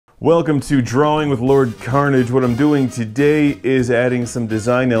Welcome to Drawing with Lord Karnage. What I'm doing today is adding some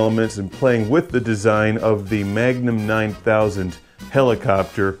design elements and playing with the design of the Magnum 9000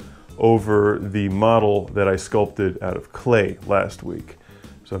 helicopter over the model that I sculpted out of clay last week.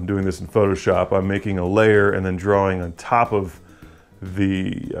 So I'm doing this in Photoshop. I'm making a layer and then drawing on top of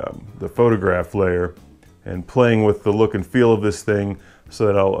the photograph layer and playing with the look and feel of this thing so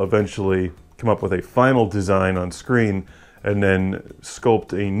that I'll eventually come up with a final design on screen and then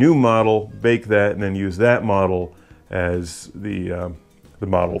sculpt a new model, bake that, and then use that model as the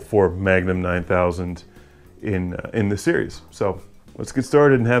model for Magnum 9000 in the series. So let's get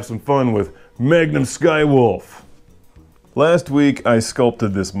started and have some fun with Magnum Skywolf. Last week I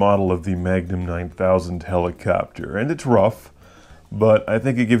sculpted this model of the Magnum 9000 helicopter, and it's rough, but I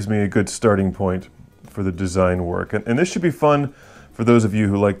think it gives me a good starting point for the design work. And this should be fun for those of you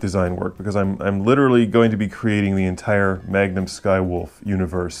who like design work, because I'm literally going to be creating the entire Magnum Skywolf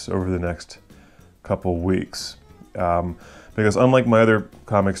universe over the next couple weeks. Because unlike my other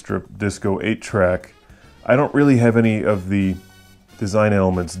comic strip, Disco 8-Track, I don't really have any of the design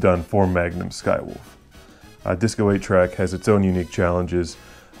elements done for Magnum Skywolf. Disco 8-Track has its own unique challenges,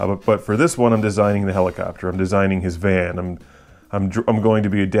 but for this one I'm designing the helicopter, I'm designing his van, I'm going to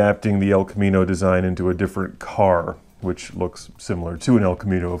be adapting the El Camino design into a different car, which looks similar to an El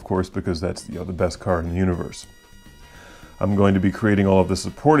Camino, of course, because that's the best car in the universe. I'm going to be creating all of the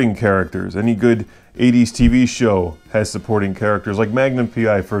supporting characters. Any good 80s TV show has supporting characters, like Magnum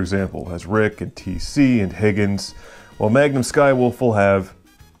P.I., for example, has Rick and TC and Higgins. Well, Magnum Skywolf will have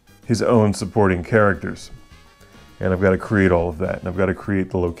his own supporting characters. And I've got to create all of that, and I've got to create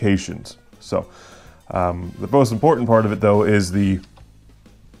the locations. So, the most important part of it, though, is the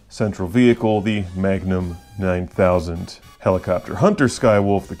central vehicle, the Magnum 9000 helicopter. Hunter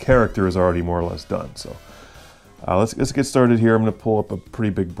Skywolf, the character, is already more or less done. So let's get started here. I'm going to pull up a pretty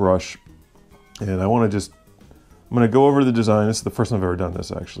big brush, and I'm going to go over the design. This is the first time I've ever done this,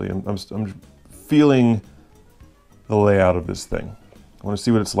 actually. I'm feeling the layout of this thing. I want to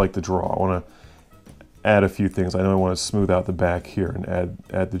see what it's like to draw. I want to add a few things. I know I want to smooth out the back here and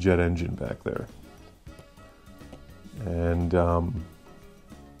add the jet engine back there. And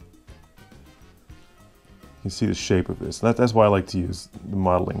you can see the shape of this. That's why I like to use the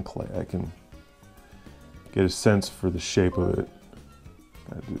modeling clay. I can get a sense for the shape of it.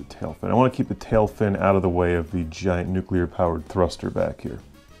 Gotta do the tail fin. I want to keep the tail fin out of the way of the giant nuclear-powered thruster back here.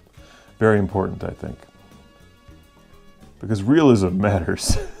 Very important, I think. Because realism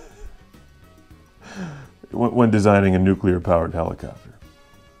matters when designing a nuclear-powered helicopter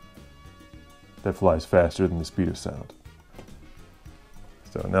that flies faster than the speed of sound.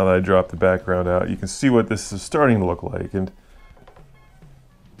 So now that I dropped the background out, you can see what this is starting to look like, and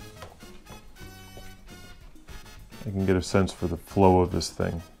I can get a sense for the flow of this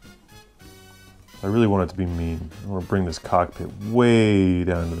thing. I really want it to be mean. I want to bring this cockpit way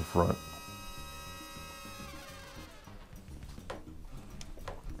down to the front.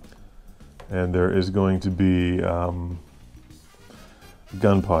 And there is going to be a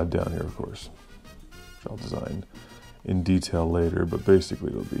gun pod down here, of course, which I'll design in detail later, but basically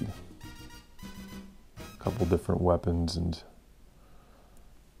there'll be a couple different weapons and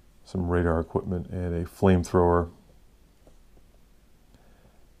some radar equipment and a flamethrower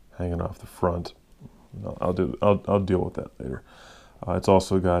hanging off the front. I'll deal with that later. It's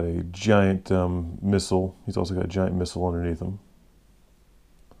also got a giant missile. He's also got a giant missile underneath him,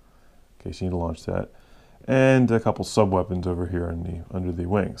 in case you need to launch that, and a couple sub-weapons over here under the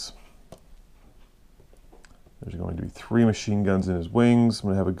wings. There's going to be 3 machine guns in his wings. I'm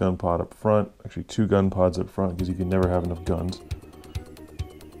going to have a gun pod up front. Actually, 2 gun pods up front, because you can never have enough guns.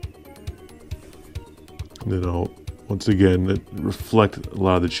 And then I'll, once again, reflect a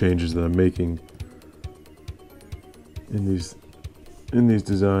lot of the changes that I'm making in these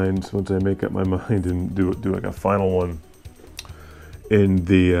designs once I make up my mind and do like a final one in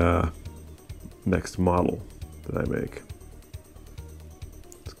the next model that I make.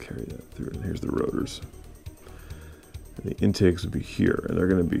 Let's carry that through. And here's the rotors. The intakes would be here, and they're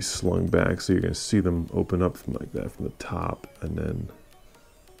going to be slung back, so you're going to see them open up from like that from the top, and then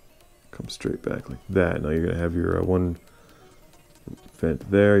come straight back like that. Now you're going to have your one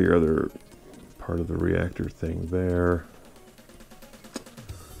vent there, your other part of the reactor thing there,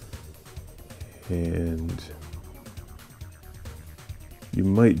 and you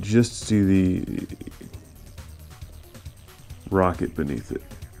might just see the rocket beneath it.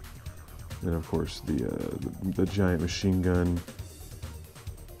 And of course the giant machine gun,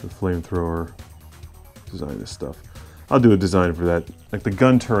 the flamethrower, design this stuff. I'll do a design for that. Like the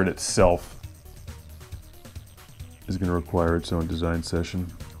gun turret itself is going to require its own design session.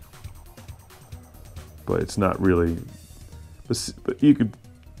 but it's not really, but you could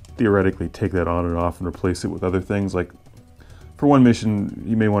theoretically take that on and off and replace it with other things. Like for one mission,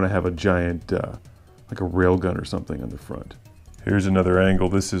 you may want to have a giant, like a railgun or something on the front. Here's another angle.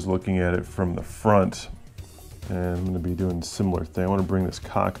 This is looking at it from the front. And I'm going to be doing a similar thing. I want to bring this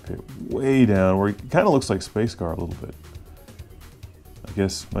cockpit way down where it kind of looks like Space Car a little bit. I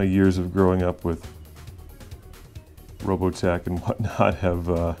guess my years of growing up with Robotech and whatnot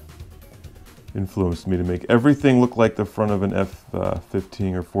have influenced me to make everything look like the front of an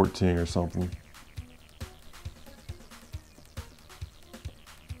F-15 or 14 or something.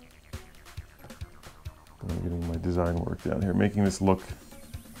 I'm getting my design work down here, making this look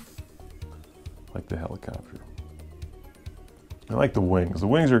like the helicopter. I like the wings. The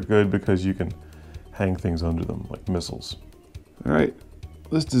wings are good because you can hang things under them, like missiles. All right,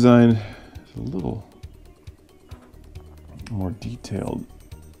 this design is a little more detailed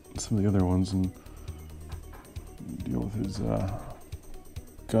than some of the other ones, and deal with his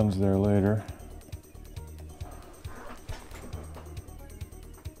guns there later.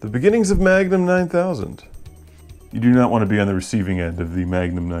 The beginnings of Magnum 9000. You do not want to be on the receiving end of the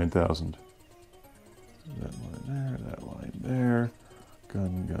Magnum 9000. That line there, that line there.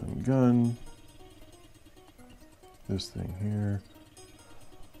 Gun, gun, gun. This thing here.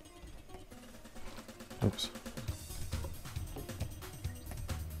 Oops.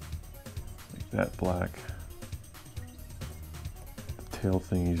 Make that black. The tail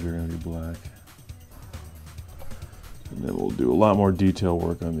thingies are going to be black. And then we'll do a lot more detail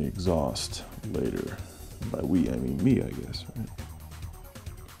work on the exhaust later. By we, I mean me, I guess, right?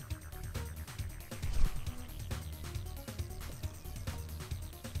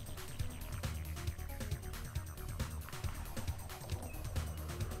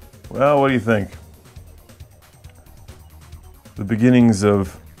 Well, what do you think? The beginnings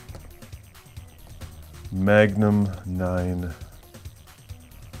of Magnum 9000.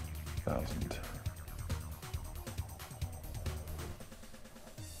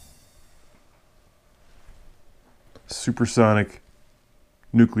 Supersonic,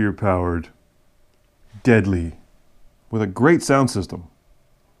 nuclear powered, deadly, with a great sound system.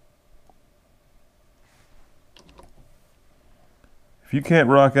 If you can't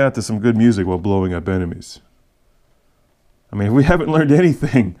rock out to some good music while blowing up enemies, I mean, we haven't learned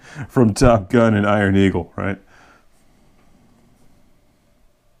anything from Top Gun and Iron Eagle, right?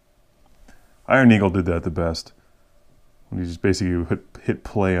 Iron Eagle did that the best. When you just basically hit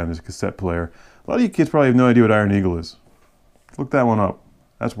play on this cassette player. A lot of you kids probably have no idea what Iron Eagle is. Look that one up.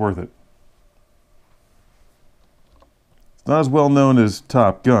 That's worth it. It's not as well known as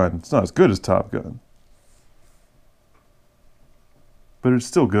Top Gun. It's not as good as Top Gun. But it's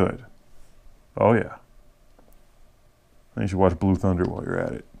still good. Oh yeah. And you should watch Blue Thunder while you're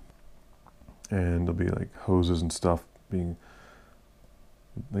at it. And there'll be like hoses and stuff being...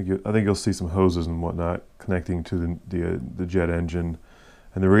 I think you'll see some hoses and whatnot connecting to the jet engine.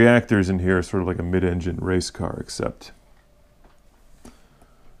 And the reactors in here are sort of like a mid-engine race car, except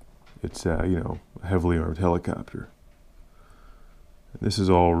it's you know, a heavily armed helicopter. And this is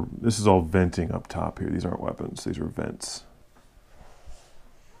all venting up top here. These aren't weapons. These are vents.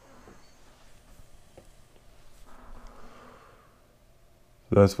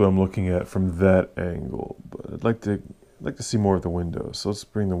 So that's what I'm looking at from that angle. But I'd like to see more of the windows. So let's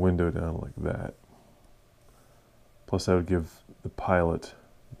bring the window down like that. Plus that would give the pilot,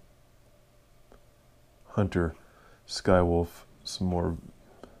 Hunter Skywolf, some more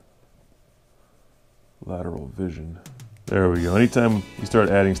lateral vision. There we go. Anytime you start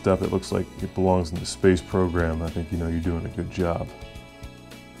adding stuff that looks like it belongs in the space program, I think you know you're doing a good job.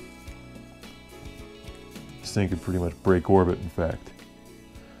 This thing could pretty much break orbit, in fact.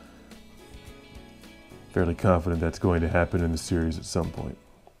 Fairly confident that's going to happen in the series at some point.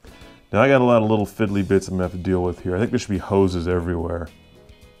 Now I got a lot of little fiddly bits I'm going to have to deal with here. I think there should be hoses everywhere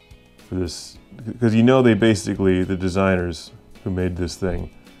for this, because you know they basically, the designers who made this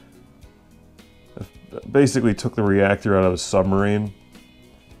thing, basically took the reactor out of a submarine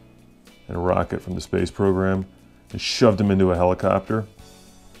and a rocket from the space program and shoved them into a helicopter.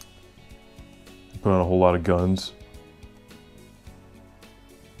 Put on a whole lot of guns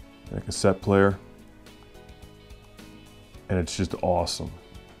and a cassette player. And it's just awesome.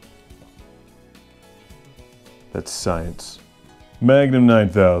 That's science. Magnum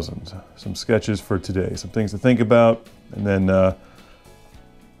 9000. Some sketches for today. Some things to think about. And then I'm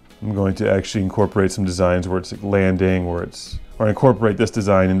going to actually incorporate some designs where it's like landing, or incorporate this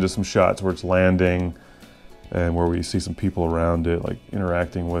design into some shots where it's landing and where we see some people around it, like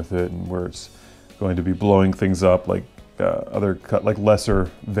interacting with it, and where it's going to be blowing things up like like lesser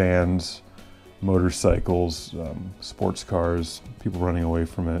vans motorcycles, sports cars, people running away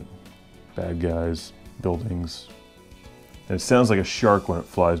from it, bad guys, buildings. And it sounds like a shark when it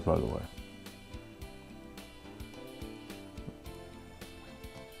flies, by the way.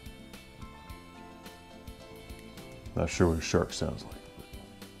 Not sure what a shark sounds like.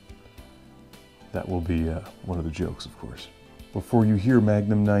 That will be one of the jokes, of course. Before you hear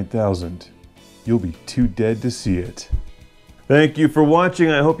Magnum 9000, you'll be too dead to see it. Thank you for watching.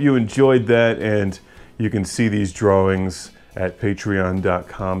 I hope you enjoyed that, and you can see these drawings at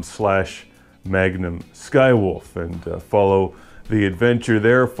patreon.com/MagnumSkywolf and follow the adventure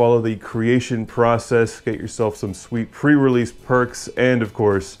there, follow the creation process, get yourself some sweet pre-release perks, and of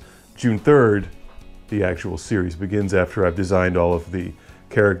course, June 3rd, the actual series begins after I've designed all of the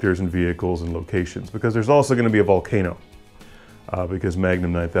characters and vehicles and locations, because there's also going to be a volcano, because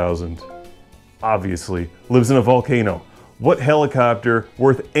Magnum 9000 obviously lives in a volcano. What helicopter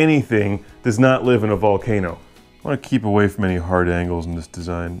worth anything does not live in a volcano? I want to keep away from any hard angles in this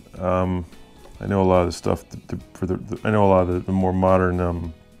design. I know a lot of the stuff, I know a lot of the more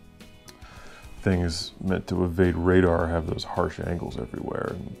modern things meant to evade radar have those harsh angles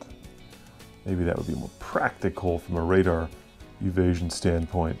everywhere, and maybe that would be more practical from a radar evasion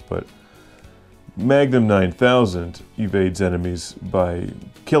standpoint, but Magnum 9000 evades enemies by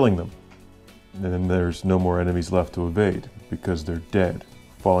killing them. And then there's no more enemies left to evade because they're dead,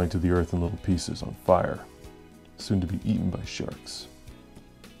 falling to the earth in little pieces on fire, soon to be eaten by sharks.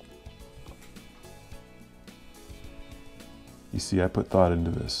 You see, I put thought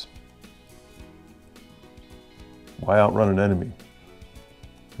into this. Why outrun an enemy?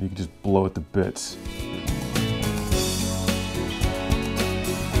 You can just blow it to bits.